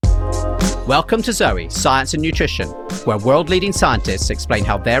Welcome to Zoe, Science and Nutrition, where world-leading scientists explain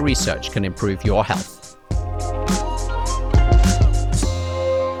how their research can improve your health.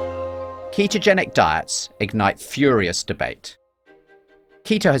 Ketogenic diets ignite furious debate.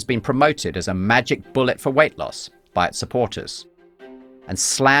 Keto has been promoted as a magic bullet for weight loss by its supporters and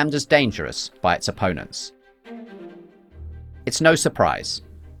slammed as dangerous by its opponents. It's no surprise.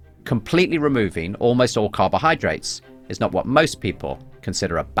 Completely removing almost all carbohydrates is not what most people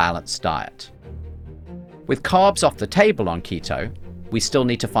consider a balanced diet. With carbs off the table on keto, we still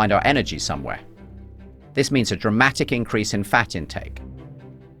need to find our energy somewhere. This means a dramatic increase in fat intake.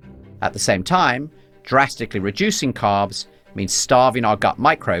 At the same time, drastically reducing carbs means starving our gut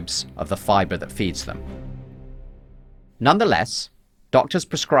microbes of the fiber that feeds them. Nonetheless, doctors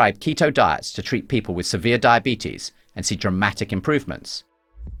prescribe keto diets to treat people with severe diabetes and see dramatic improvements.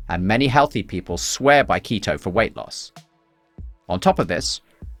 And many healthy people swear by keto for weight loss. On top of this,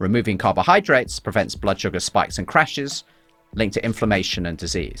 removing carbohydrates prevents blood sugar spikes and crashes linked to inflammation and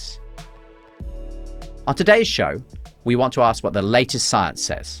disease. On today's show, we want to ask what the latest science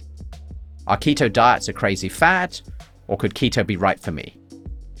says. Are keto diets a crazy fad, or could keto be right for me?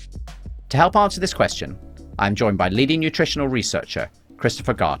 To help answer this question, I'm joined by leading nutritional researcher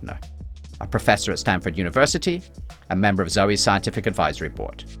Christopher Gardner, a professor at Stanford University and member of Zoe's Scientific Advisory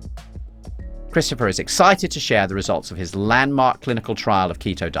Board. Christopher is excited to share the results of his landmark clinical trial of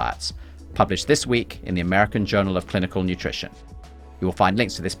keto diets, published this week in the American Journal of Clinical Nutrition. You will find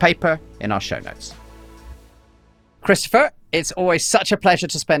links to this paper in our show notes. Christopher, it's always such a pleasure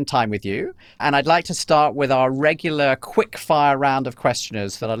to spend time with you. And I'd like to start with our regular quick-fire round of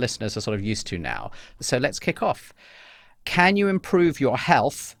questioners that our listeners are sort of used to now. So let's kick off. Can you improve your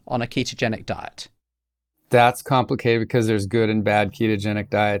health on a ketogenic diet? That's complicated because there's good and bad ketogenic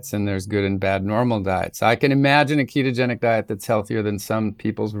diets and there's good and bad normal diets. I can imagine a ketogenic diet that's healthier than some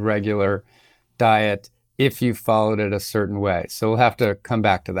people's regular diet if you followed it a certain way. So we'll have to come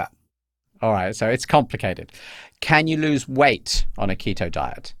back to that. All right, so it's complicated. Can you lose weight on a keto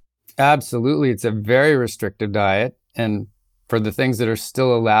diet? Absolutely. It's a very restrictive diet. And for the things that are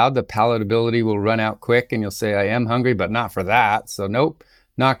still allowed, the palatability will run out quick and you'll say, I am hungry, but not for that. So nope,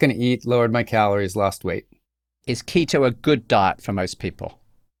 not going to eat, lowered my calories, lost weight. Is keto a good diet for most people?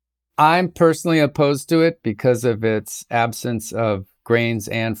 I'm personally opposed to it because of its absence of grains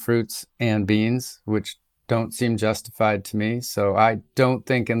and fruits and beans, which don't seem justified to me. So I don't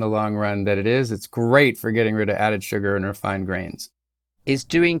think in the long run that it is. It's great for getting rid of added sugar and refined grains. Is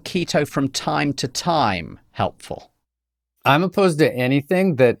doing keto from time to time helpful? I'm opposed to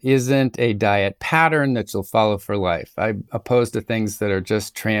anything that isn't a diet pattern that you'll follow for life. I'm opposed to things that are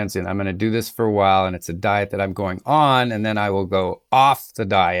just transient. I'm going to do this for a while and it's a diet that I'm going on and then I will go off the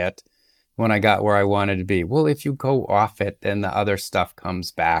diet when I got where I wanted to be. Well, if you go off it, then the other stuff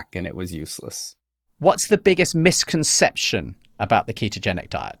comes back and it was useless. What's the biggest misconception about the ketogenic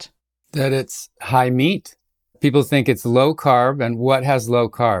diet? That it's high meat. People think it's low carb, and what has low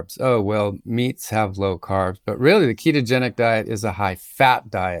carbs? Oh, well, meats have low carbs, but really the ketogenic diet is a high fat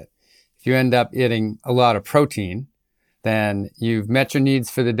diet. If you end up eating a lot of protein, then you've met your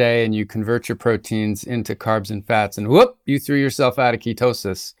needs for the day and you convert your proteins into carbs and fats, and whoop, you threw yourself out of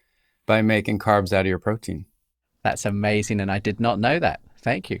ketosis by making carbs out of your protein. That's amazing, and I did not know that.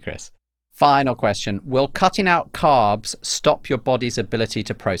 Thank you, Chris. Final question. Will cutting out carbs stop your body's ability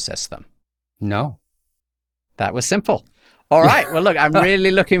to process them? No. That was simple. All right. Well, look, I'm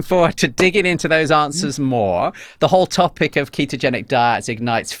really looking forward to digging into those answers more. The whole topic of ketogenic diets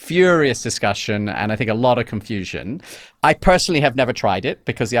ignites furious discussion and I think a lot of confusion. I personally have never tried it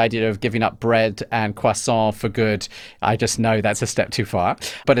because the idea of giving up bread and croissant for good, I just know that's a step too far.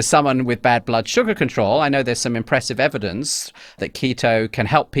 But as someone with bad blood sugar control, I know there's some impressive evidence that keto can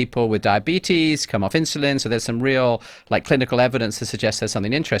help people with diabetes come off insulin. So there's some real clinical evidence to suggest there's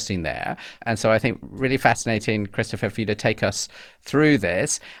something interesting there. And so I think really fascinating, Christopher, for you to take us through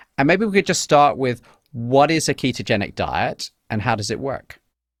this. And maybe we could just start with what is a ketogenic diet and how does it work?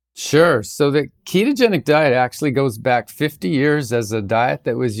 Sure. So the ketogenic diet actually goes back 50 years as a diet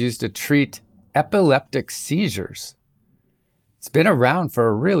that was used to treat epileptic seizures. It's been around for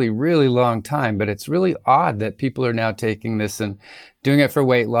a really, really long time, but it's really odd that people are now taking this and doing it for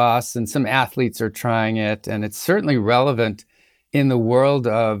weight loss, and some athletes are trying it, and it's certainly relevant in the world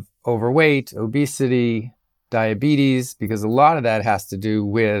of overweight, obesity, diabetes, because a lot of that has to do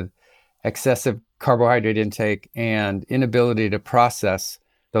with excessive carbohydrate intake and inability to process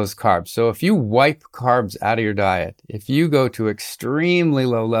those carbs. So if you wipe carbs out of your diet, if you go to extremely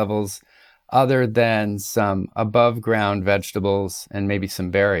low levels other than some above ground vegetables and maybe some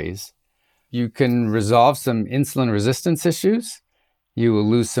berries, you can resolve some insulin resistance issues. You will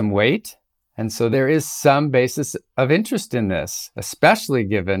lose some weight. And so there is some basis of interest in this, especially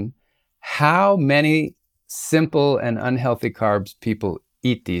given how many simple and unhealthy carbs people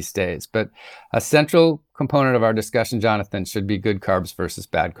eat these days. But a central component of our discussion, Jonathan, should be good carbs versus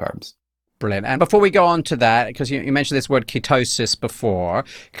bad carbs. Brilliant. And before we go on to that, because you mentioned this word ketosis before,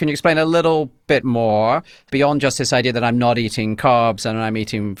 can you explain a little bit more beyond just this idea that I'm not eating carbs and I'm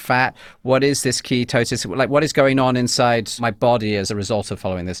eating fat? What is this ketosis? Like, what is going on inside my body as a result of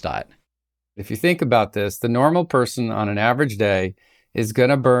following this diet? If you think about this, the normal person on an average day is going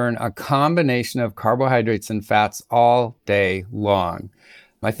to burn a combination of carbohydrates and fats all day long.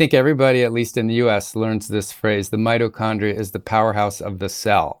 I think everybody, at least in the US, learns this phrase: the mitochondria is the powerhouse of the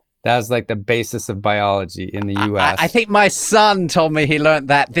cell. That's like the basis of biology in the US. I think my son told me he learned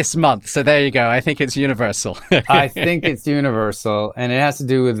that this month. So there you go. I think it's universal. I think it's universal. And it has to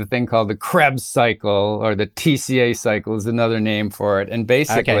do with the thing called the Krebs cycle, or the TCA cycle is another name for it. And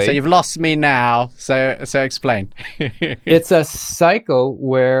basically... Okay, so you've lost me now. So explain. It's a cycle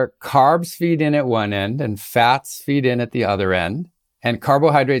where carbs feed in at one end and fats feed in at the other end. And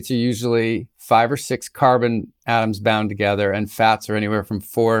carbohydrates are usually 5 or 6 carbon atoms bound together, and fats are anywhere from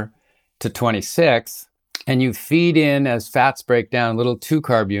 4 to 26. And you feed in, as fats break down, little 2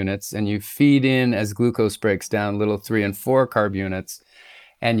 carb units, and you feed in as glucose breaks down, little 3 and 4 carb units,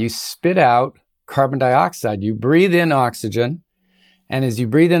 and you spit out carbon dioxide. You breathe in oxygen, and as you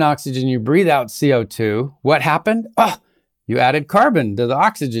breathe in oxygen, you breathe out CO2. What happened? Oh, you added carbon to the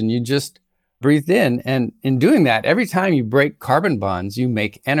oxygen you just breathed in. And in doing that, every time you break carbon bonds, you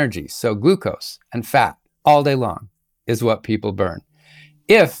make energy. So glucose and fat all day long is what people burn.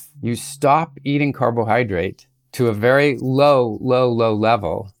 If you stop eating carbohydrate to a very low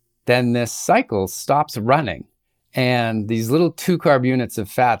level, then this cycle stops running. And these little 2 carb units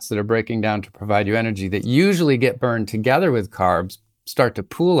of fats that are breaking down to provide you energy that usually get burned together with carbs start to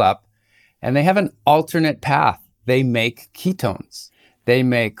pool up, and they have an alternate path. They make ketones. They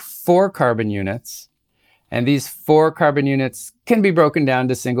make 4 carbon units, and these 4 carbon units can be broken down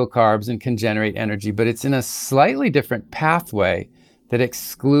to single carbs and can generate energy, but it's in a slightly different pathway that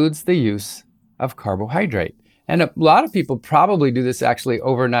excludes the use of carbohydrate. And a lot of people probably do this actually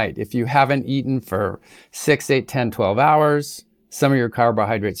overnight. If you haven't eaten for 6, 8, 10, 12 hours, some of your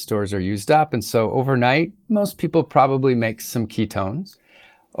carbohydrate stores are used up, and so overnight, most people probably make some ketones.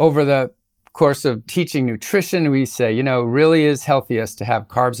 Over the course of teaching nutrition, we say, really is healthiest to have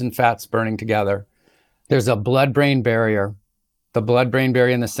carbs and fats burning together. There's a blood-brain barrier. The blood-brain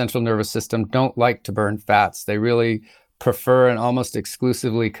barrier and the central nervous system don't like to burn fats. They really prefer and almost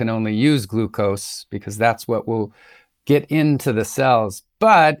exclusively can only use glucose because that's what will get into the cells.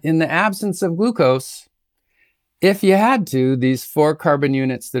 But in the absence of glucose, if you had to, these 4 carbon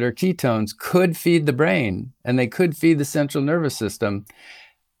units that are ketones could feed the brain, and they could feed the central nervous system.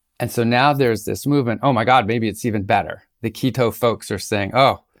 And so now there's this movement, oh my God, maybe it's even better. The keto folks are saying,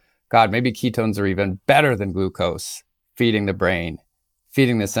 oh God, maybe ketones are even better than glucose, feeding the brain,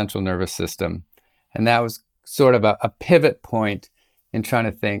 feeding the central nervous system. And that was sort of a pivot point in trying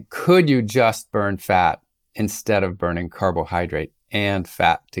to think, could you just burn fat instead of burning carbohydrate and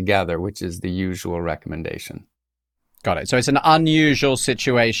fat together, which is the usual recommendation. Got it. So it's an unusual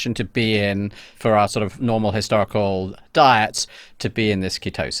situation to be in for our sort of normal historical diets, to be in this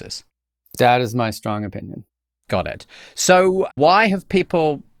ketosis. That is my strong opinion. Got it. So why have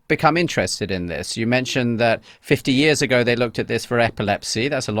people become interested in this? You mentioned that 50 years ago they looked at this for epilepsy.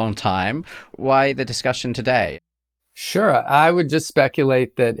 That's a long time. Why the discussion today? Sure. I would just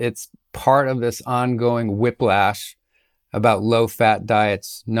speculate that it's part of this ongoing whiplash about low-fat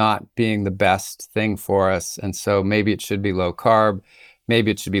diets not being the best thing for us. And so maybe it should be low carb.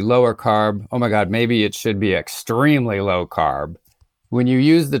 Maybe it should be lower carb. Oh my God, maybe it should be extremely low carb. When you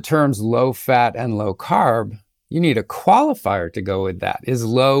use the terms low fat and low carb, you need a qualifier to go with that. Is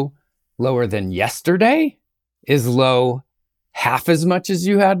low lower than yesterday? Is low half as much as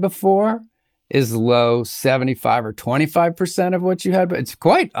you had before? Is low 75 or 25% of what you had? But it's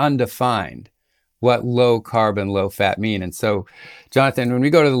quite undefined what low carb and low fat mean. And so, Jonathan, when we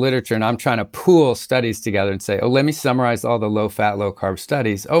go to the literature and I'm trying to pool studies together and say, oh, let me summarize all the low fat, low carb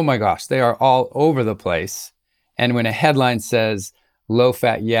studies. Oh my gosh, they are all over the place. And when a headline says low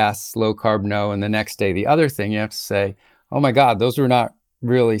fat, yes, low carb, no, and the next day the other thing, you have to say, oh my God, those were not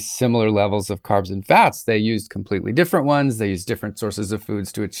really similar levels of carbs and fats. They used completely different ones. They used different sources of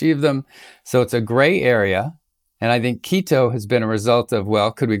foods to achieve them. So it's a gray area. And I think keto has been a result of,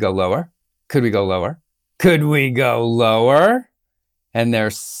 well, could we go lower? Could we go lower? Could we go lower? And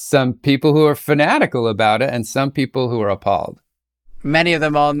there's some people who are fanatical about it and some people who are appalled. Many of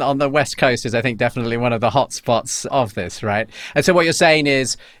them on the West Coast is, I think, definitely one of the hot spots of this, right? And so what you're saying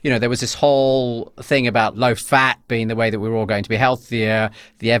is, there was this whole thing about low fat being the way that we were all going to be healthier.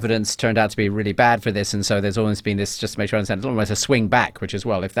 The evidence turned out to be really bad for this. And so there's always been this, just to make sure I understand, it's almost a swing back, which is,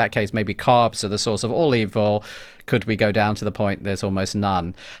 well, if that case, maybe carbs are the source of all evil. Could we go down to the point there's almost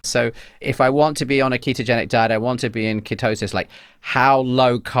none? So if I want to be on a ketogenic diet, I want to be in ketosis, like how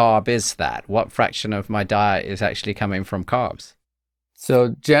low carb is that? What fraction of my diet is actually coming from carbs?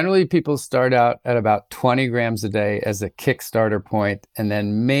 So generally people start out at about 20 grams a day as a kickstarter point, and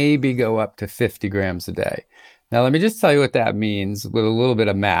then maybe go up to 50 grams a day. Now, let me just tell you what that means with a little bit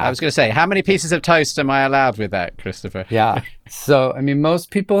of math. I was going to say, how many pieces of toast am I allowed with that, Christopher? Yeah. So,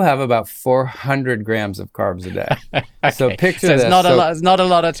 most people have about 400 grams of carbs a day. Okay. So picture it's this. It's not a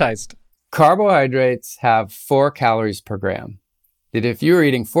lot of toast. Carbohydrates have 4 calories per gram. That if you were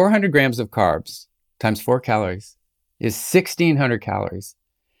eating 400 grams of carbs times 4 calories is 1,600 calories,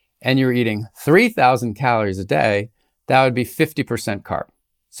 and you're eating 3,000 calories a day, that would be 50% carb.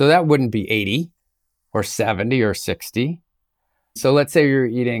 So that wouldn't be 80 or 70 or 60. So let's say you're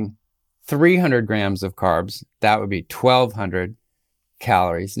eating 300 grams of carbs, that would be 1,200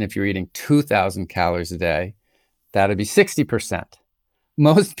 calories. And if you're eating 2,000 calories a day, that would be 60%.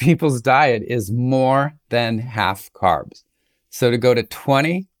 Most people's diet is more than half carbs. So to go to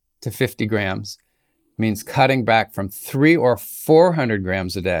 20 to 50 grams means cutting back from 300 or 400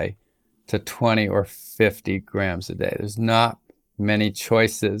 grams a day to 20 or 50 grams a day. There's not many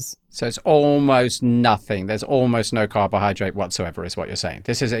choices. So it's almost nothing. There's almost no carbohydrate whatsoever, is what you're saying.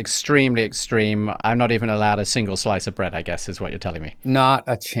 This is extremely extreme. I'm not even allowed a single slice of bread, I guess, is what you're telling me. Not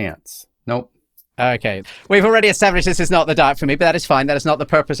a chance. Nope. Okay. We've already established this is not the diet for me, but that is fine. That is not the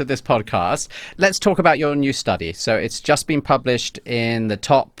purpose of this podcast. Let's talk about your new study. So it's just been published in the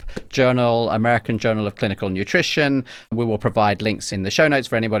top journal, American Journal of Clinical Nutrition. We will provide links in the show notes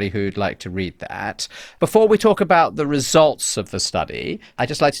for anybody who'd like to read that. Before we talk about the results of the study, I'd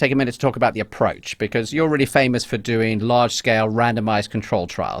just like to take a minute to talk about the approach, because you're really famous for doing large-scale randomized control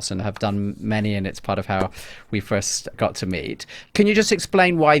trials and have done many, and it's part of how we first got to meet. Can you just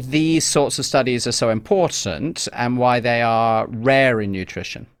explain why these sorts of studies are so important and why they are rare in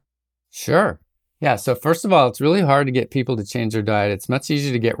nutrition? Sure. Yeah. So first of all, it's really hard to get people to change their diet. It's much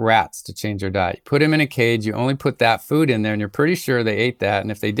easier to get rats to change their diet. You put them in a cage, you only put that food in there, and you're pretty sure they ate that.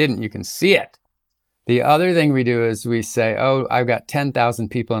 And if they didn't, you can see it. The other thing we do is we say, oh, I've got 10,000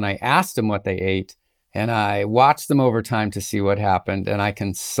 people, and I asked them what they ate, and I watched them over time to see what happened. And I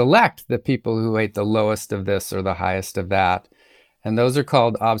can select the people who ate the lowest of this or the highest of that. And those are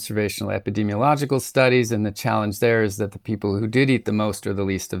called observational epidemiological studies. And the challenge there is that the people who did eat the most or the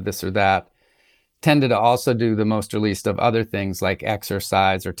least of this or that tended to also do the most or least of other things like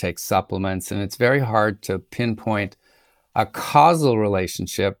exercise or take supplements. And it's very hard to pinpoint a causal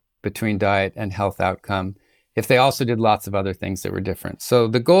relationship between diet and health outcome if they also did lots of other things that were different. So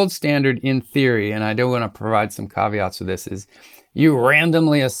the gold standard in theory, and I do want to provide some caveats with this, is you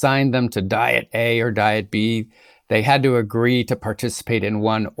randomly assign them to diet A or diet B. They had to agree to participate in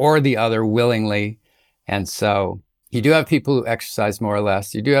one or the other willingly. And so you do have people who exercise more or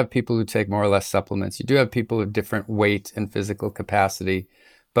less. You do have people who take more or less supplements. You do have people with different weight and physical capacity.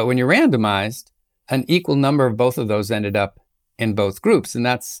 But when you're randomized, an equal number of both of those ended up in both groups. And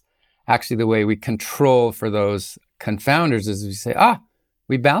that's actually the way we control for those confounders, is we say,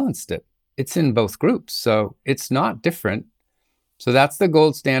 we balanced it. It's in both groups. So it's not different. So that's the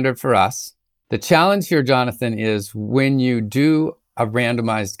gold standard for us. The challenge here, Jonathan, is when you do a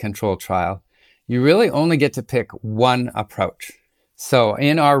randomized control trial, you really only get to pick one approach. So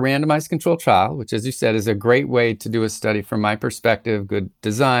in our randomized control trial, which, as you said, is a great way to do a study from my perspective, good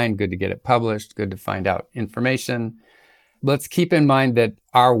design, good to get it published, good to find out information. Let's keep in mind that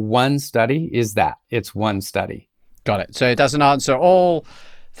our one study is that. It's one study. Got it. So it doesn't answer all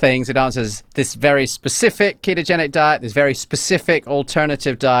things. It answers this very specific ketogenic diet, this very specific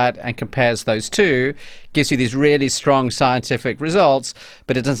alternative diet, and compares those two, gives you these really strong scientific results,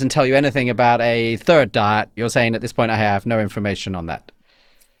 but it doesn't tell you anything about a third diet. You're saying at this point, I have no information on that.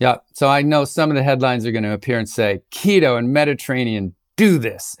 Yeah. So I know some of the headlines are going to appear and say, keto and Mediterranean, do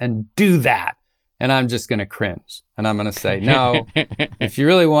this and do that. And I'm just going to cringe. And I'm going to say, no, if you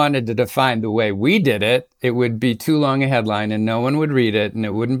really wanted to define the way we did it, it would be too long a headline and no one would read it and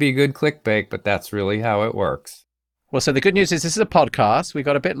it wouldn't be good clickbait, but that's really how it works. Well, so the good news is this is a podcast. We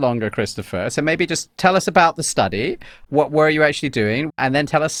got a bit longer, Christopher. So maybe just tell us about the study. What were you actually doing? And then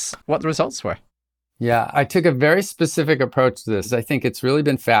tell us what the results were. Yeah, I took a very specific approach to this. I think it's really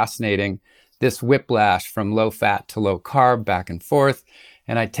been fascinating, this whiplash from low fat to low carb back and forth.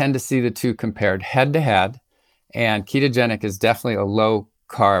 And I tend to see the two compared head to head. And ketogenic is definitely a low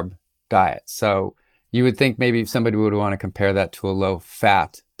carb diet. So you would think maybe somebody would want to compare that to a low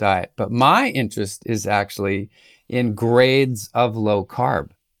fat diet. But my interest is actually in grades of low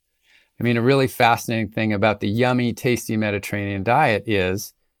carb. I mean, a really fascinating thing about the yummy, tasty Mediterranean diet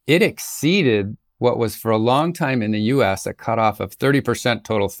is it exceeded what was for a long time in the US a cutoff of 30%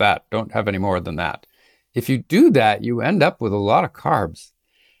 total fat. Don't have any more than that. If you do that, you end up with a lot of carbs.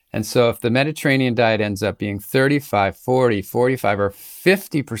 And so if the Mediterranean diet ends up being 35, 40, 45, or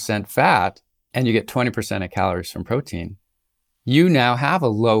 50% fat, and you get 20% of calories from protein, you now have a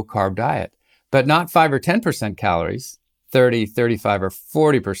low carb diet, but not 5 or 10% calories, 30, 35, or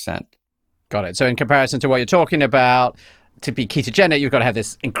 40%. Got it. So in comparison to what you're talking about, to be ketogenic, you've got to have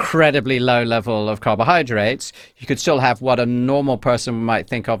this incredibly low level of carbohydrates. You could still have what a normal person might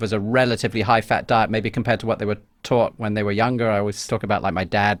think of as a relatively high-fat diet, maybe compared to what they were taught when they were younger. I always talk about like my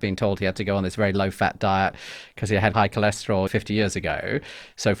dad being told he had to go on this very low-fat diet because he had high cholesterol 50 years ago.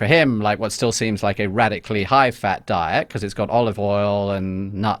 So for him, like what still seems like a radically high-fat diet, because it's got olive oil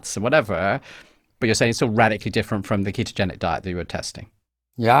and nuts and whatever, but you're saying it's still radically different from the ketogenic diet that you were testing.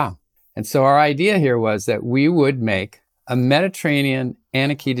 Yeah. And so our idea here was that we would make a Mediterranean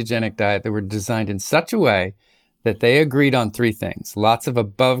and a ketogenic diet that were designed in such a way that they agreed on three things. Lots of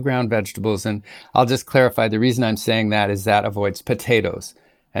above ground vegetables. And I'll just clarify, the reason I'm saying that is that avoids potatoes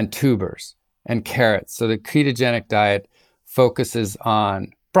and tubers and carrots. So the ketogenic diet focuses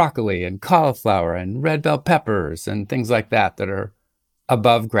on broccoli and cauliflower and red bell peppers and things like that that are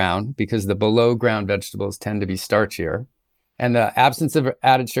above ground, because the below ground vegetables tend to be starchier. And the absence of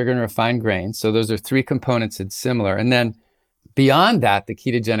added sugar and refined grains. So those are three components that's similar. And then beyond that, the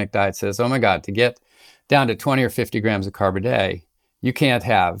ketogenic diet says, oh my God, to get down to 20 or 50 grams of carb a day, you can't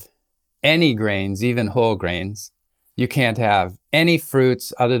have any grains, even whole grains. You can't have any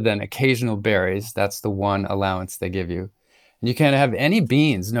fruits other than occasional berries. That's the one allowance they give you. And you can't have any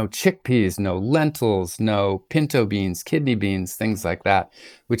beans, no chickpeas, no lentils, no pinto beans, kidney beans, things like that,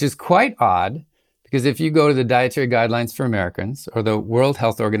 which is quite odd. Because if you go to the Dietary Guidelines for Americans or the World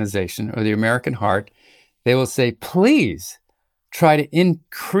Health Organization or the American Heart, they will say, please try to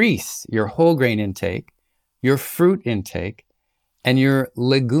increase your whole grain intake, your fruit intake, and your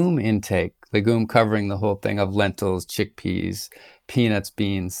legume intake. Legume covering the whole thing of lentils, chickpeas, peanuts,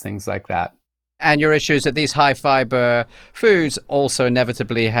 beans, things like that. And your issue is that these high fiber foods also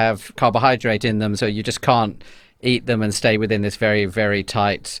inevitably have carbohydrate in them, so you just can't eat them and stay within this very, very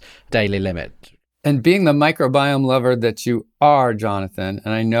tight daily limit. And being the microbiome lover that you are, Jonathan,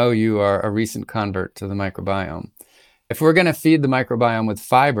 and I know you are a recent convert to the microbiome, if we're going to feed the microbiome with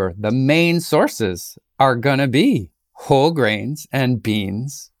fiber, the main sources are going to be whole grains and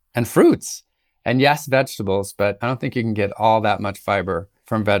beans and fruits. And yes, vegetables, but I don't think you can get all that much fiber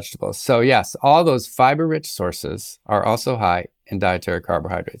from vegetables. So yes, all those fiber-rich sources are also high in dietary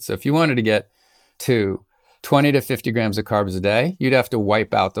carbohydrates. So if you wanted to get to 20 to 50 grams of carbs a day, you'd have to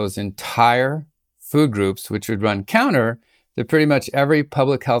wipe out those entire food groups, which would run counter to pretty much every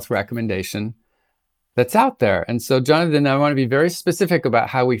public health recommendation that's out there. And so, Jonathan, I want to be very specific about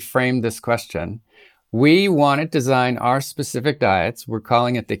how we frame this question. We want to design our specific diets. We're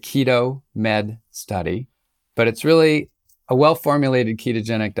calling it the Keto Med Study, but it's really a well-formulated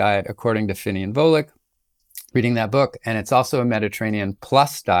ketogenic diet according to Finney and Volek, reading that book. And it's also a Mediterranean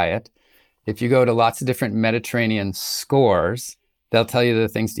plus diet. If you go to lots of different Mediterranean scores, they'll tell you the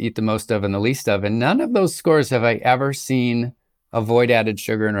things to eat the most of and the least of. And none of those scores have I ever seen avoid added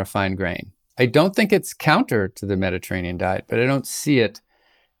sugar and refined grain. I don't think it's counter to the Mediterranean diet, but I don't see it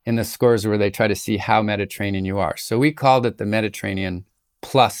in the scores where they try to see how Mediterranean you are. So we called it the Mediterranean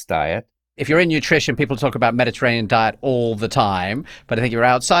plus diet. If you're in nutrition, people talk about Mediterranean diet all the time. But I think you're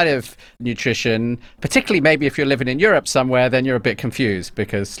outside of nutrition, particularly maybe if you're living in Europe somewhere, then you're a bit confused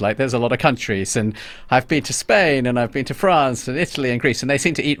because like there's a lot of countries. And I've been to Spain and I've been to France and Italy and Greece, and they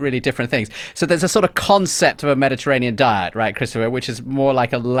seem to eat really different things. So there's a sort of concept of a Mediterranean diet, right, Christopher, which is more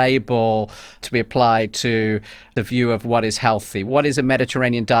like a label to be applied to the view of what is healthy. What is a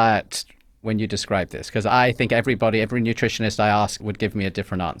Mediterranean diet when you describe this? Because I think every nutritionist I ask would give me a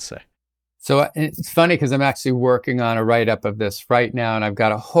different answer. So it's funny because I'm actually working on a write-up of this right now, and I've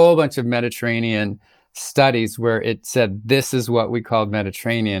got a whole bunch of Mediterranean studies where it said this is what we called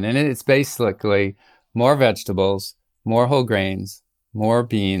Mediterranean. And it's basically more vegetables, more whole grains, more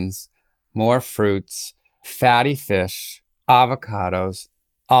beans, more fruits, fatty fish, avocados,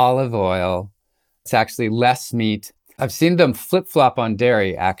 olive oil. It's actually less meat. I've seen them flip-flop on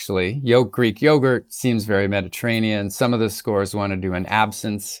dairy, actually. Greek yogurt seems very Mediterranean. Some of the scores want to do an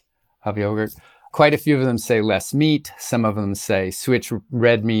absence of yogurt. Quite a few of them say less meat. Some of them say switch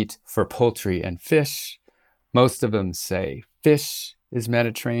red meat for poultry and fish. Most of them say fish is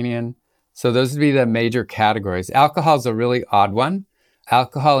Mediterranean. So those would be the major categories. Alcohol is a really odd one.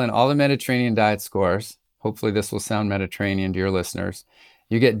 Alcohol in all the Mediterranean diet scores, hopefully this will sound Mediterranean to your listeners,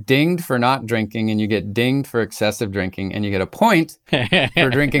 you get dinged for not drinking and you get dinged for excessive drinking and you get a point for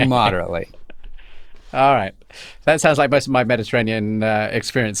drinking moderately. All right. That sounds like most of my Mediterranean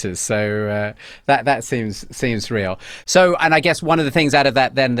experiences. So that seems real. So, and I guess one of the things out of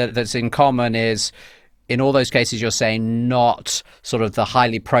that then that's in common is in all those cases, you're saying not sort of the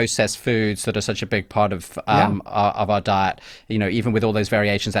highly processed foods that are such a big part of our diet. You know, even with all those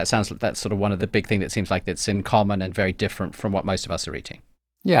variations, that sounds like that's sort of one of the big things that seems like it's in common and very different from what most of us are eating.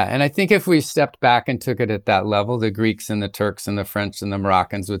 Yeah, and I think if we stepped back and took it at that level, the Greeks and the Turks and the French and the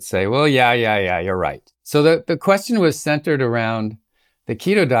Moroccans would say, well, yeah, you're right. So the question was centered around the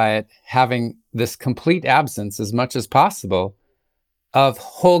keto diet having this complete absence as much as possible of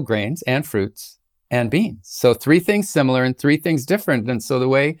whole grains and fruits and beans. So 3 things similar and 3 things different. And so the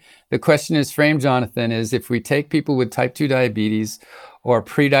way the question is framed, Jonathan, is if we take people with type 2 diabetes or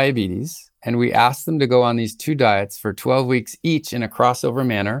pre-diabetes, and we ask them to go on these 2 diets for 12 weeks each in a crossover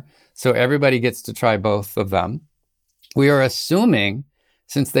manner, so everybody gets to try both of them, we are assuming,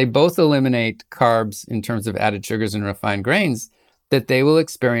 since they both eliminate carbs in terms of added sugars and refined grains, that they will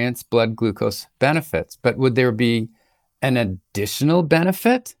experience blood glucose benefits. But would there be an additional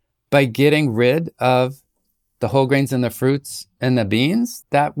benefit by getting rid of the whole grains and the fruits and the beans?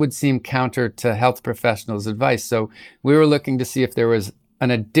 That would seem counter to health professionals' advice. So we were looking to see if there was an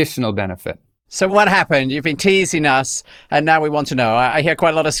additional benefit. So what happened? You've been teasing us, and now we want to know. I hear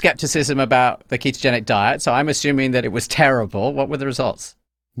quite a lot of skepticism about the ketogenic diet, so I'm assuming that it was terrible. What were the results?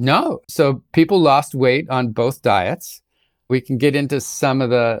 No. So people lost weight on both diets. We can get into some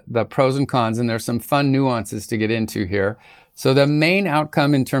of the pros and cons, and there's some fun nuances to get into here. So the main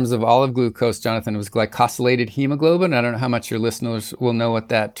outcome in terms of all of glucose, Jonathan, was glycosylated hemoglobin. I don't know how much your listeners will know what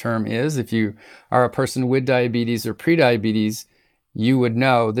that term is. If you are a person with diabetes or prediabetes, you would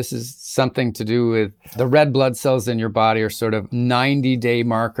know this is something to do with the red blood cells in your body are sort of 90-day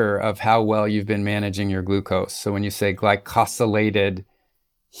marker of how well you've been managing your glucose. So when you say glycosylated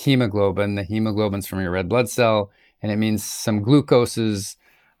hemoglobin, the hemoglobin's from your red blood cell, and it means some glucose's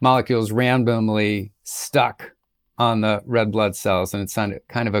molecules randomly stuck on the red blood cells, and it's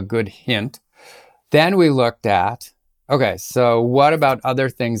kind of a good hint. Then we looked at, okay, so what about other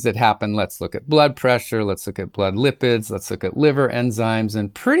things that happen? Let's look at blood pressure, let's look at blood lipids, let's look at liver enzymes,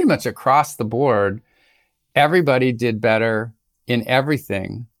 and pretty much across the board, everybody did better in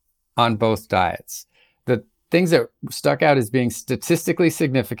everything on both diets. The things that stuck out as being statistically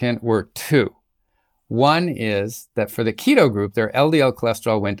significant were 2. One is that for the keto group, their LDL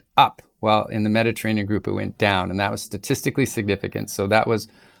cholesterol went up, while in the Mediterranean group, it went down, and that was statistically significant. So that was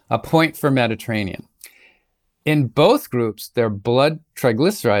a point for Mediterranean. In both groups, their blood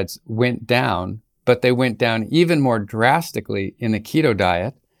triglycerides went down, but they went down even more drastically in the keto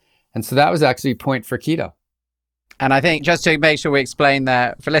diet. And so that was actually a point for keto. And I think just to make sure we explain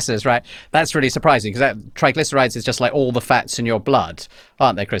that for listeners, right, that's really surprising because triglycerides is just like all the fats in your blood,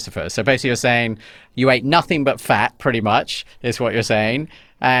 aren't they, Christopher? So basically you're saying you ate nothing but fat, pretty much, is what you're saying.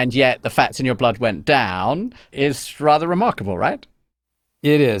 And yet the fats in your blood went down is rather remarkable, right?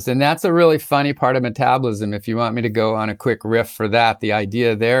 It is. And that's a really funny part of metabolism. If you want me to go on a quick riff for that, the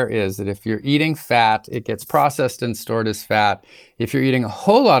idea there is that if you're eating fat, it gets processed and stored as fat. If you're eating a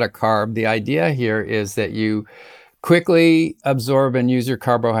whole lot of carb, the idea here is that you quickly absorb and use your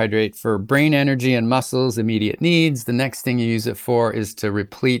carbohydrate for brain energy and muscles, immediate needs. The next thing you use it for is to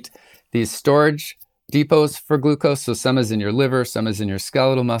replete these storage depots for glucose. So some is in your liver, some is in your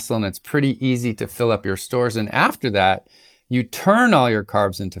skeletal muscle, and it's pretty easy to fill up your stores. And after that, you turn all your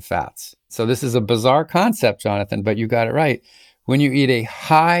carbs into fats. So this is a bizarre concept, Jonathan, but you got it right. When you eat a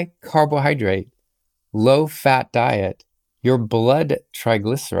high carbohydrate, low fat diet, your blood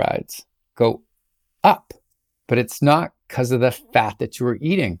triglycerides go up. But it's not because of the fat that you were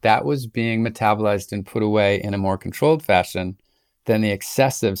eating. That was being metabolized and put away in a more controlled fashion than the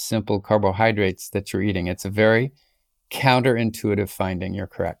excessive simple carbohydrates that you're eating. It's a very counterintuitive finding. You're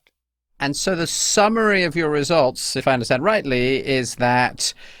correct. And so the summary of your results, if I understand rightly, is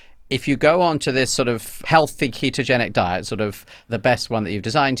that if you go on to this sort of healthy ketogenic diet, sort of the best one that you've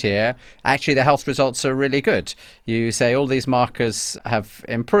designed here, actually the health results are really good. You say all these markers have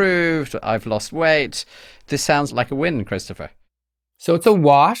improved, I've lost weight. This sounds like a win, Christopher. So it's a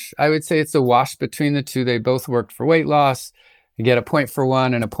wash. I would say it's a wash between the two. They both worked for weight loss. You get a point for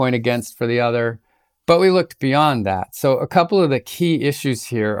one and a point against for the other. But we looked beyond that. So a couple of the key issues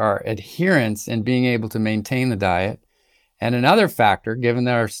here are adherence and being able to maintain the diet. And another factor, given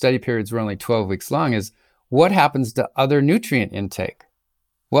that our study periods were only 12 weeks long, is what happens to other nutrient intake?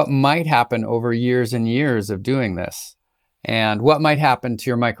 What might happen over years and years of doing this? And what might happen to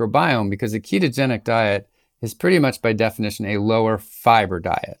your microbiome? Because a ketogenic diet is pretty much by definition a lower fiber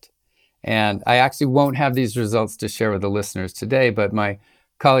diet. And I actually won't have these results to share with the listeners today, but my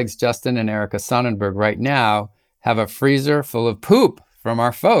colleagues Justin and Erica Sonnenberg right now have a freezer full of poop from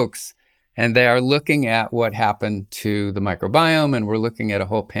our folks, and they are looking at what happened to the microbiome, and we're looking at a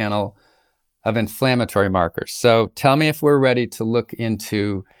whole panel of inflammatory markers. So tell me if we're ready to look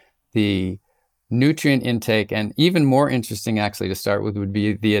into the nutrient intake, and even more interesting actually to start with would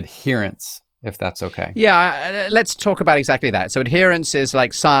be the adherence, if that's okay. Yeah, let's talk about exactly that. So adherence is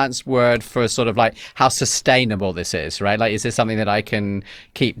like science word for sort of like how sustainable this is, right? Like, is this something that I can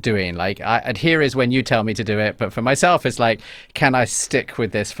keep doing? Like, adhere is when you tell me to do it, but for myself, it's like, can I stick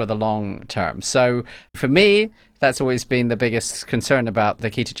with this for the long term? So for me, that's always been the biggest concern about the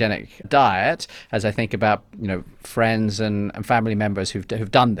ketogenic diet, as I think about, friends and family members who've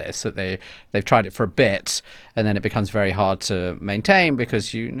done this, that they've tried it for a bit, and then it becomes very hard to maintain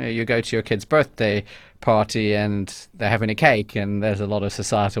because you go to your kid's birthday party and they're having a cake, and there's a lot of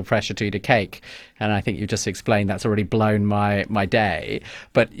societal pressure to eat a cake. And I think you just explained that's already blown my day.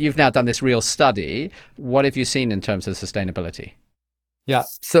 But you've now done this real study. What have you seen in terms of sustainability? Yeah.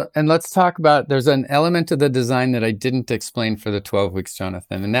 So, and let's talk about, there's an element of the design that I didn't explain for the 12 weeks,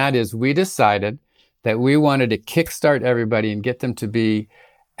 Jonathan. And that is, we decided that we wanted to kickstart everybody and get them to be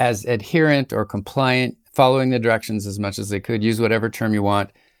as adherent or compliant, following the directions as much as they could, use whatever term you want.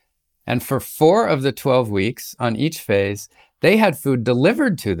 And for 4 of the 12 weeks on each phase, they had food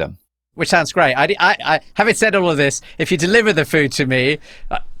delivered to them. Which sounds great. I having said all of this, if you deliver the food to me,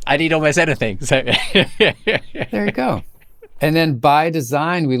 I'd eat almost anything. So there you go. And then by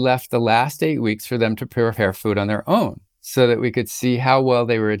design, we left the last 8 weeks for them to prepare food on their own so that we could see how well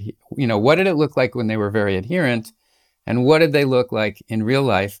they were, what did it look like when they were very adherent, and what did they look like in real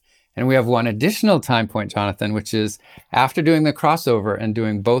life? And we have one additional time point, Jonathan, which is after doing the crossover and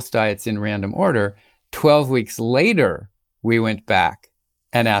doing both diets in random order, 12 weeks later, we went back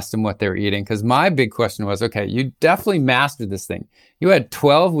and asked them what they were eating. Because my big question was, okay, you definitely mastered this thing. You had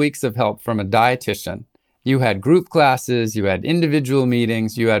 12 weeks of help from a dietitian. You had group classes, you had individual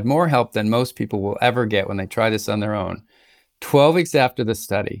meetings, you had more help than most people will ever get when they try this on their own. 12 weeks after the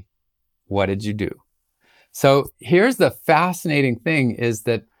study, what did you do? So here's the fascinating thing is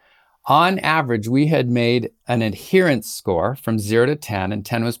that on average, we had made an adherence score from 0 to 10, and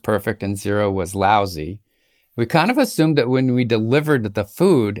 10 was perfect and 0 was lousy. We kind of assumed that when we delivered the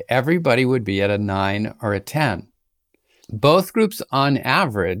food, everybody would be at a 9 or a 10. Both groups on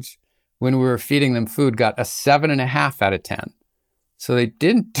average, when we were feeding them food, got a 7.5 out of 10. So they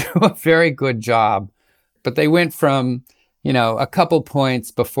didn't do a very good job, but they went from, a couple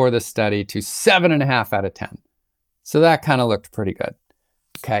points before the study to 7.5 out of 10. So that kind of looked pretty good.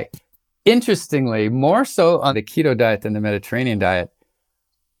 Okay. Interestingly, more so on the keto diet than the Mediterranean diet,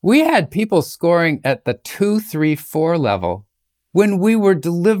 we had people scoring at the 2, 3, 4 level when we were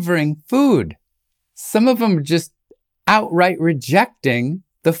delivering food. Some of them just outright rejecting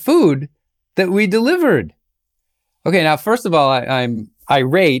the food that we delivered. Okay, now, first of all, I'm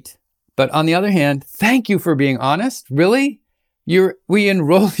irate, but on the other hand, thank you for being honest. Really? We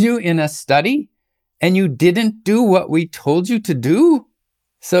enrolled you in a study and you didn't do what we told you to do?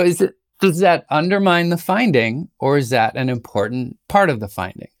 So does that undermine the finding, or is that an important part of the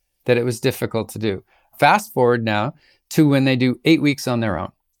finding, that it was difficult to do? Fast forward now to when they do 8 weeks on their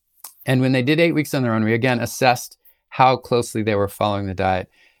own. And when they did 8 weeks on their own, we again assessed how closely they were following the diet.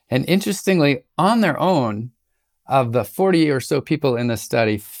 And interestingly, on their own, of the 40 or so people in the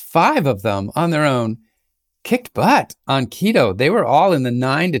study, 5 of them on their own kicked butt on keto. They were all in the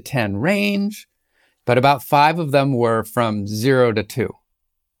 9 to 10 range, but about 5 of them were from 0 to 2.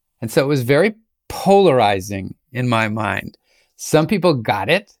 And so it was very polarizing in my mind. Some people got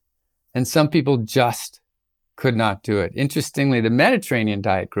it, and some people just could not do it. Interestingly, the Mediterranean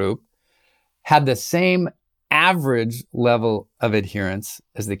diet group had the same average level of adherence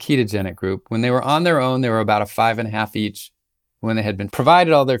as the ketogenic group. When they were on their own, they were about a 5.5 each. When they had been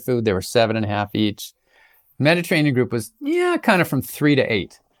provided all their food, they were 7.5 each. Mediterranean group was, kind of from 3 to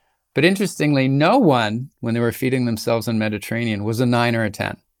 8. But interestingly, no one, when they were feeding themselves on Mediterranean, was a 9 or a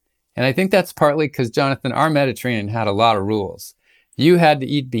 10. And I think that's partly because, Jonathan, our Mediterranean had a lot of rules. You had to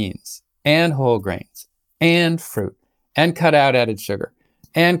eat beans and whole grains and fruit and cut out added sugar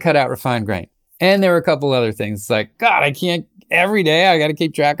and cut out refined grain. And there were a couple other things. It's like, God, I can't, every day I got to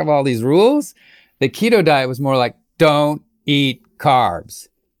keep track of all these rules. The keto diet was more like, don't eat carbs,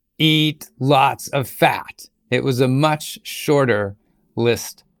 eat lots of fat. It was a much shorter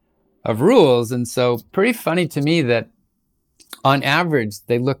list of rules. And so pretty funny to me that on average,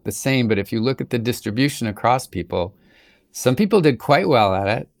 they look the same. But if you look at the distribution across people, some people did quite well at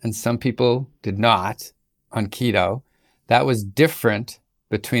it and some people did not on keto. That was different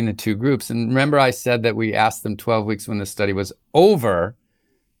between the two groups. And remember I said that we asked them 12 weeks when the study was over,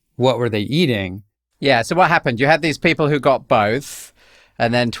 what were they eating? Yeah, so what happened? You had these people who got both,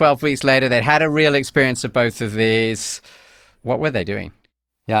 and then 12 weeks later, they'd had a real experience of both of these. What were they doing?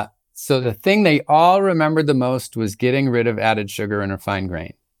 Yeah. So the thing they all remembered the most was getting rid of added sugar and refined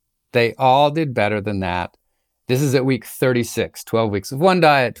grain. They all did better than that. This is at week 36, 12 weeks of one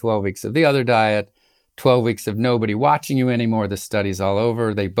diet, 12 weeks of the other diet, 12 weeks of nobody watching you anymore. The study's all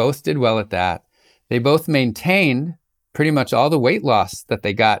over. They both did well at that. They both maintained pretty much all the weight loss that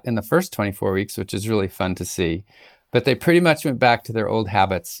they got in the first 24 weeks, which is really fun to see. But they pretty much went back to their old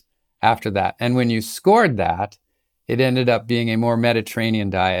habits after that. And when you scored that, it ended up being a more Mediterranean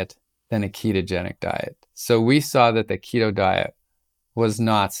diet than a ketogenic diet. So we saw that the keto diet was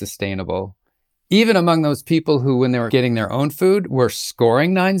not sustainable. Even among those people who, when they were getting their own food, were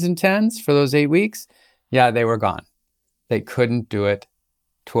scoring 9s and 10s for those 8 weeks, yeah, they were gone. They couldn't do it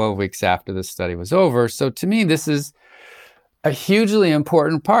 12 weeks after the study was over. So to me, this is a hugely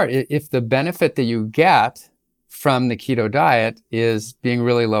important part. If the benefit that you get from the keto diet is being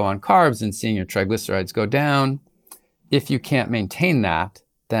really low on carbs and seeing your triglycerides go down, if you can't maintain that,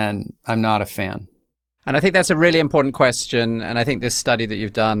 then I'm not a fan. And I think that's a really important question. And I think this study that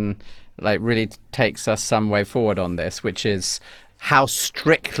you've done really takes us some way forward on this, which is how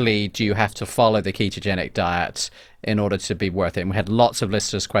strictly do you have to follow the ketogenic diet in order to be worth it? And we had lots of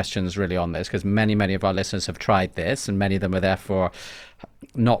listeners' questions really on this because many of our listeners have tried this and many of them are therefore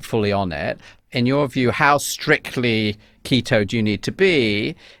not fully on it. In your view, how strictly keto do you need to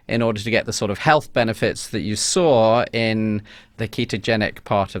be in order to get the sort of health benefits that you saw in the ketogenic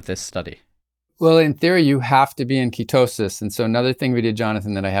part of this study? Well, in theory, you have to be in ketosis. And so another thing we did,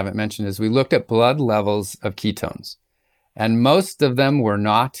 Jonathan, that I haven't mentioned is we looked at blood levels of ketones. And most of them were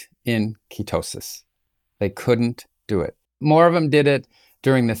not in ketosis. They couldn't do it. More of them did it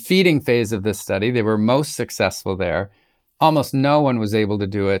during the feeding phase of this study. They were most successful there. Almost no one was able to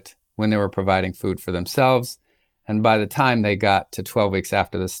do it when they were providing food for themselves. And by the time they got to 12 weeks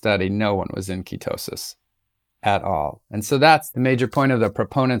after the study, no one was in ketosis at all. And so that's the major point of the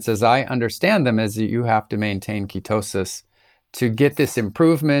proponents, as I understand them, is that you have to maintain ketosis to get this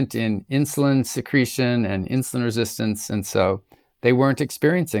improvement in insulin secretion and insulin resistance. And so they weren't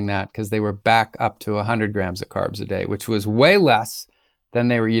experiencing that because they were back up to 100 grams of carbs a day, which was way less than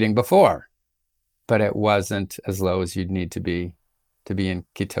they were eating before. But it wasn't as low as you'd need to be in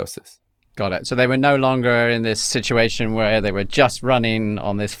ketosis. Got it. So they were no longer in this situation where they were just running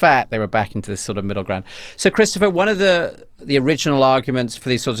on this fat. They were back into this sort of middle ground. So Christopher, one of the original arguments for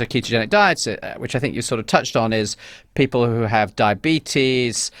these sorts of ketogenic diets, which I think you sort of touched on, is people who have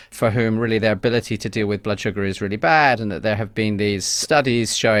diabetes, for whom really their ability to deal with blood sugar is really bad, and that there have been these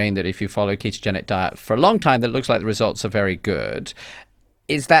studies showing that if you follow a ketogenic diet for a long time, that looks like the results are very good.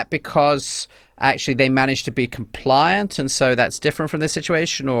 Is that because actually they managed to be compliant and so that's different from this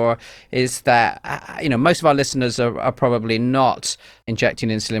situation? Or is that, most of our listeners are probably not injecting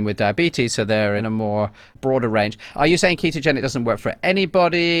insulin with diabetes, so they're in a more broader range. Are you saying ketogenic doesn't work for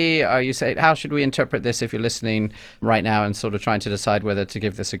anybody? Are you saying, how should we interpret this if you're listening right now and sort of trying to decide whether to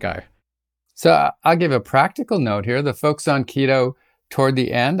give this a go? So I'll give a practical note here. The folks on keto toward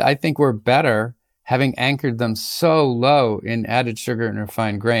the end, I think were better having anchored them so low in added sugar and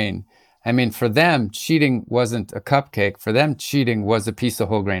refined grain. I mean, for them, cheating wasn't a cupcake. For them, cheating was a piece of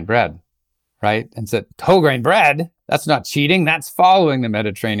whole grain bread, right? And said, whole grain bread? That's not cheating. That's following the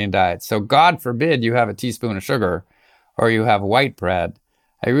Mediterranean diet. So God forbid you have a teaspoon of sugar or you have white bread.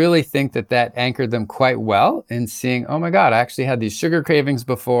 I really think that anchored them quite well in seeing, oh my God, I actually had these sugar cravings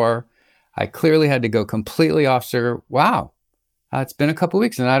before. I clearly had to go completely off sugar. Wow. It's been a couple of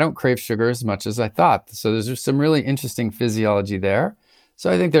weeks and I don't crave sugar as much as I thought. So there's just some really interesting physiology there. So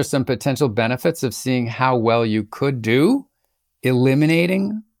I think there's some potential benefits of seeing how well you could do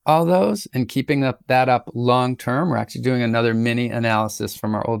eliminating all those and keeping that up long term. We're actually doing another mini analysis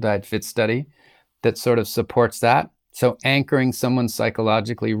from our Old Diet Fit study that sort of supports that. So anchoring someone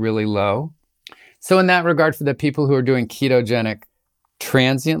psychologically really low. So in that regard, for the people who are doing ketogenic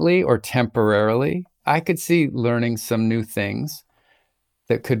transiently or temporarily, I could see learning some new things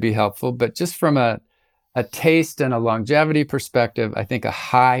that could be helpful. But just from a taste and a longevity perspective, I think a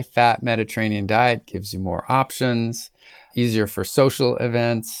high-fat Mediterranean diet gives you more options. easier for social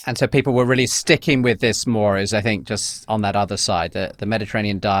events. And so people were really sticking with this more, is I think just on that other side, the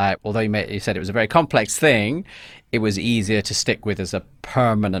Mediterranean diet, although you said it was a very complex thing, it was easier to stick with as a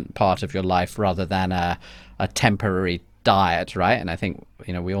permanent part of your life rather than a temporary diet, right? And I think,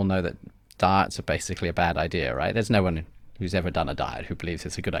 we all know that diets are basically a bad idea, right? There's no one who's ever done a diet who believes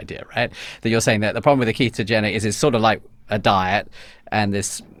it's a good idea, right? That you're saying that the problem with the ketogenic is it's sort of like a diet, and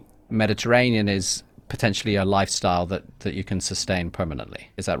this Mediterranean is potentially a lifestyle that you can sustain permanently.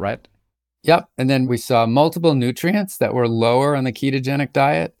 Is that right? Yep. And then we saw multiple nutrients that were lower on the ketogenic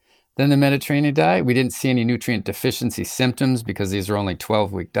diet than the Mediterranean diet. We didn't see any nutrient deficiency symptoms because these are only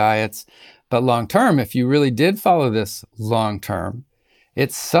 12-week diets. But long term, if you really did follow this long term,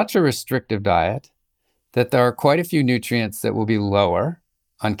 it's such a restrictive diet that there are quite a few nutrients that will be lower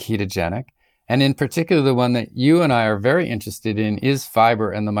on ketogenic. And in particular, the one that you and I are very interested in is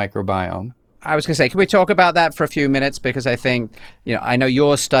fiber and the microbiome. I was going to say, can we talk about that for a few minutes? Because I think, I know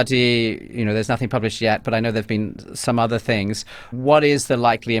your study, there's nothing published yet, but I know there've been some other things. What is the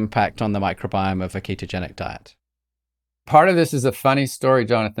likely impact on the microbiome of a ketogenic diet? Part of this is a funny story,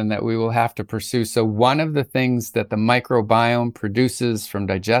 Jonathan, that we will have to pursue. So one of the things that the microbiome produces from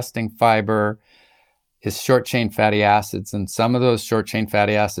digesting fiber is short-chain fatty acids. And some of those short-chain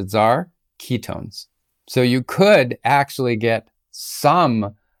fatty acids are ketones. So you could actually get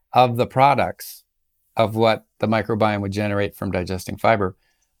some of the products of what the microbiome would generate from digesting fiber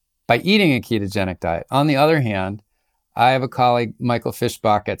by eating a ketogenic diet. On the other hand, I have a colleague, Michael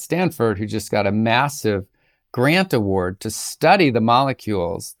Fischbach at Stanford, who just got a massive grant award to study the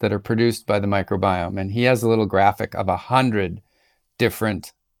molecules that are produced by the microbiome. And he has a little graphic of 100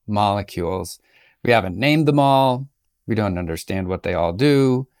 different molecules. We haven't named them all. We don't understand what they all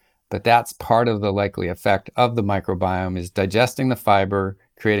do, but that's part of the likely effect of the microbiome, is digesting the fiber,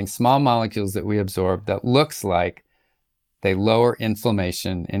 creating small molecules that we absorb that looks like they lower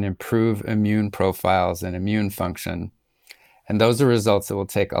inflammation and improve immune profiles and immune function. And those are results that will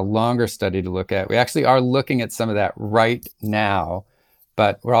take a longer study to look at. We actually are looking at some of that right now,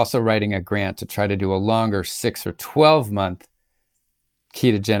 but we're also writing a grant to try to do a longer 6 or 12-month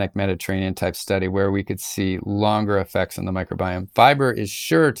ketogenic Mediterranean type study where we could see longer effects on the microbiome. Fiber is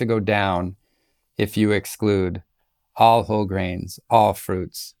sure to go down if you exclude all whole grains, all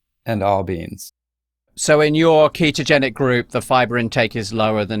fruits, and all beans. So in your ketogenic group, the fiber intake is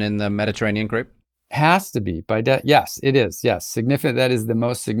lower than in the Mediterranean group? Has to be. Yes, it is. Yes, significant. That is the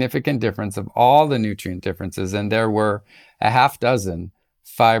most significant difference of all the nutrient differences. And there were a half dozen.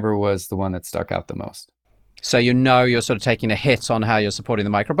 Fiber was the one that stuck out the most. So you're sort of taking a hit on how you're supporting the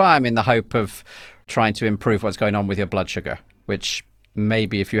microbiome in the hope of trying to improve what's going on with your blood sugar, which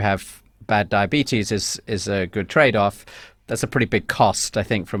maybe if you have bad diabetes is a good trade-off. That's a pretty big cost, I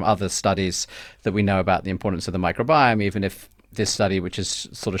think, from other studies that we know about the importance of the microbiome, even if this study, which is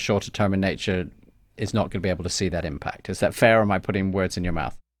sort of shorter term in nature, is not going to be able to see that impact. Is that fair, or am I putting words in your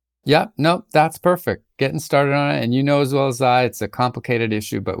mouth? Yeah, no, that's perfect. Getting started on it. And you know as well as I, it's a complicated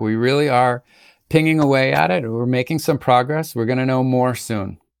issue, but we really are pinging away at it. We're making some progress. We're going to know more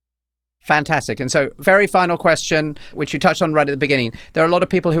soon. Fantastic. And so very final question, which you touched on right at the beginning. There are a lot of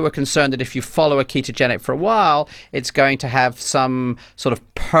people who are concerned that if you follow a ketogenic for a while, it's going to have some sort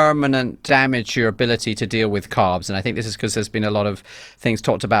of permanent damage to your ability to deal with carbs. And I think this is because there's been a lot of things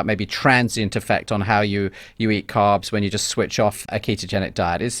talked about, maybe transient effect on how you eat carbs when you just switch off a ketogenic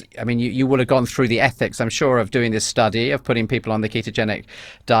diet. You would have gone through the ethics, I'm sure, of doing this study, of putting people on the ketogenic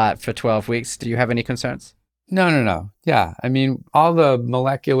diet for 12 weeks. Do you have any concerns? No. Yeah. All the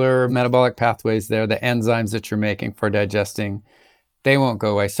molecular metabolic pathways there, the enzymes that you're making for digesting, they won't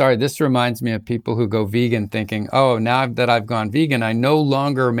go away. Sorry, this reminds me of people who go vegan thinking, oh, now that I've gone vegan, I no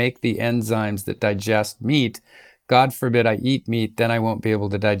longer make the enzymes that digest meat. God forbid I eat meat, then I won't be able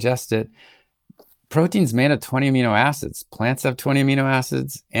to digest it. Protein's made of 20 amino acids. Plants have 20 amino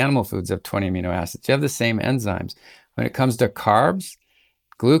acids. Animal foods have 20 amino acids. You have the same enzymes. When it comes to carbs,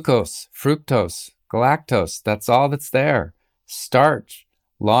 glucose, fructose, galactose, that's all that's there. Starch,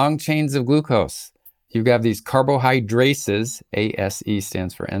 long chains of glucose. You have these carbohydrases, ASE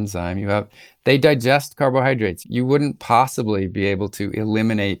stands for enzyme. They digest carbohydrates. You wouldn't possibly be able to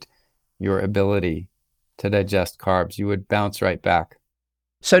eliminate your ability to digest carbs. You would bounce right back.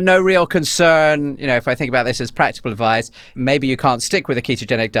 So no real concern, if I think about this as practical advice, maybe you can't stick with a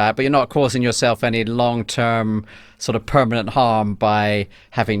ketogenic diet, but you're not causing yourself any long-term sort of permanent harm by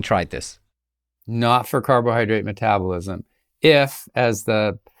having tried this. Not for carbohydrate metabolism. If, as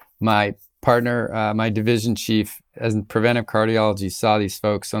my partner, my division chief in preventive cardiology saw these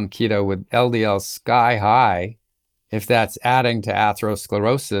folks on keto with LDL sky high, if that's adding to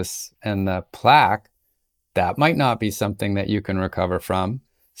atherosclerosis and the plaque, that might not be something that you can recover from.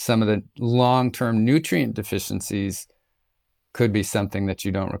 Some of the long-term nutrient deficiencies could be something that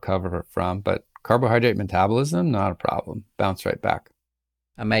you don't recover from, but carbohydrate metabolism, not a problem. Bounce right back.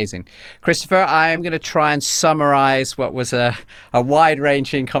 Amazing. Christopher, I'm going to try and summarize what was a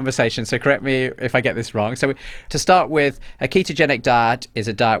wide-ranging conversation, so correct me if I get this wrong. So to start with, a ketogenic diet is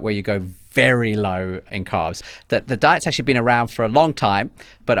a diet where you go very low in carbs. The diet's actually been around for a long time,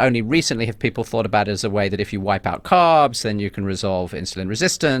 but only recently have people thought about it as a way that if you wipe out carbs, then you can resolve insulin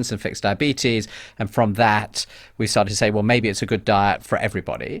resistance and fix diabetes. And from that, we started to say, well, maybe it's a good diet for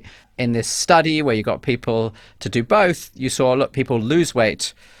everybody. In this study where you got people to do both, you saw, look, people lose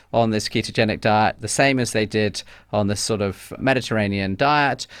weight on this ketogenic diet, the same as they did on this sort of Mediterranean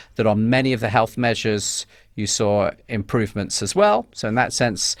diet, that on many of the health measures, you saw improvements as well. So in that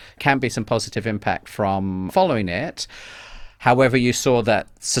sense, can be some positive impact from following it. However, you saw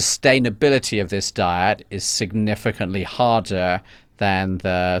that sustainability of this diet is significantly harder than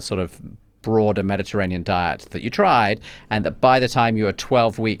the sort of broader Mediterranean diet that you tried, and that by the time you were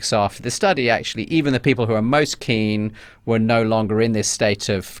 12 weeks after the study, actually, even the people who are most keen were no longer in this state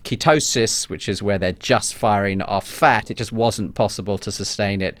of ketosis, which is where they're just firing off fat. It just wasn't possible to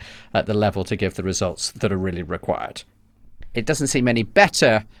sustain it at the level to give the results that are really required. It doesn't seem any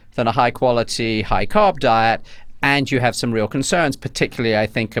better than a high-quality, high-carb diet, and you have some real concerns, particularly, I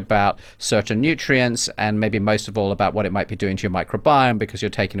think, about certain nutrients and maybe most of all about what it might be doing to your microbiome because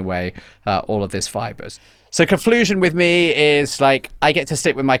you're taking away all of this fibers. So conclusion with me is like I get to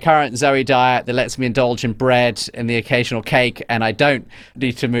stick with my current Zoe diet that lets me indulge in bread and the occasional cake, and I don't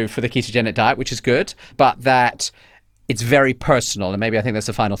need to move for the ketogenic diet, which is good, but that it's very personal. And maybe I think that's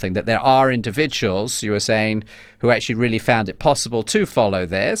the final thing, that there are individuals, you were saying, who actually really found it possible to follow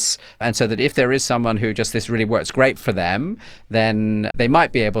this. And so that if there is someone who just this really works great for them, then they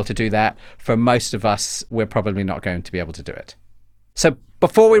might be able to do that. For most of us, we're probably not going to be able to do it. So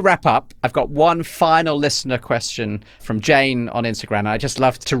before we wrap up, I've got one final listener question from Jane on Instagram. And I just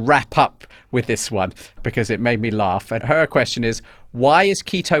love to wrap up with this one because it made me laugh. And her question is, why is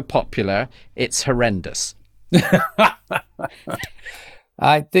keto popular? It's horrendous.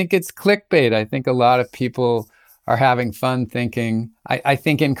 I think it's clickbait. I think a lot of people are having fun thinking, I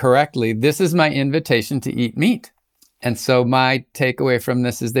think incorrectly, this is my invitation to eat meat. And so my takeaway from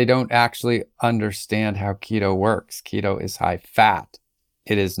this is they don't actually understand how keto works. Keto is high fat.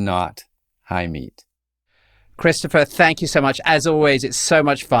 It is not high meat. Christopher, thank you so much. As always, it's so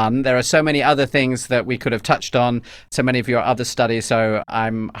much fun. There are so many other things that we could have touched on, so many of your other studies. So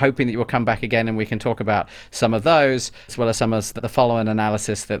I'm hoping that you will come back again and we can talk about some of those, as well as some of the follow-on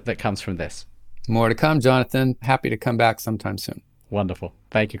analysis that comes from this. More to come, Jonathan. Happy to come back sometime soon. Wonderful.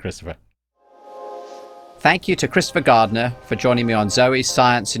 Thank you, Christopher. Thank you to Christopher Gardner for joining me on Zoe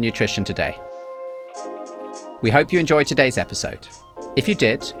Science and Nutrition today. We hope you enjoyed today's episode. If you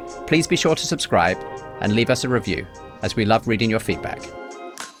did, please be sure to subscribe and leave us a review, as we love reading your feedback.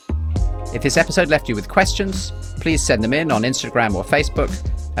 If this episode left you with questions, please send them in on Instagram or Facebook,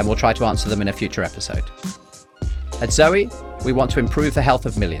 and we'll try to answer them in a future episode. At Zoe, we want to improve the health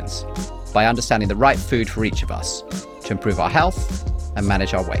of millions by understanding the right food for each of us to improve our health and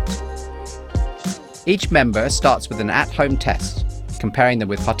manage our weight. Each member starts with an at-home test, comparing them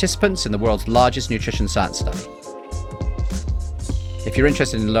with participants in the world's largest nutrition science study. If you're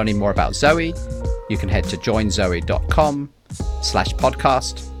interested in learning more about Zoe, you can head to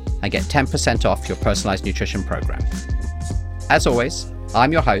joinzoe.com/podcast and get 10% off your personalized nutrition program. As always,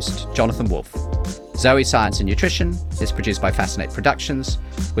 I'm your host, Jonathan Wolfe. Zoe Science and Nutrition is produced by Fascinate Productions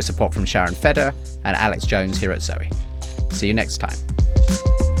with support from Sharon Feder and Alex Jones here at Zoe. See you next time.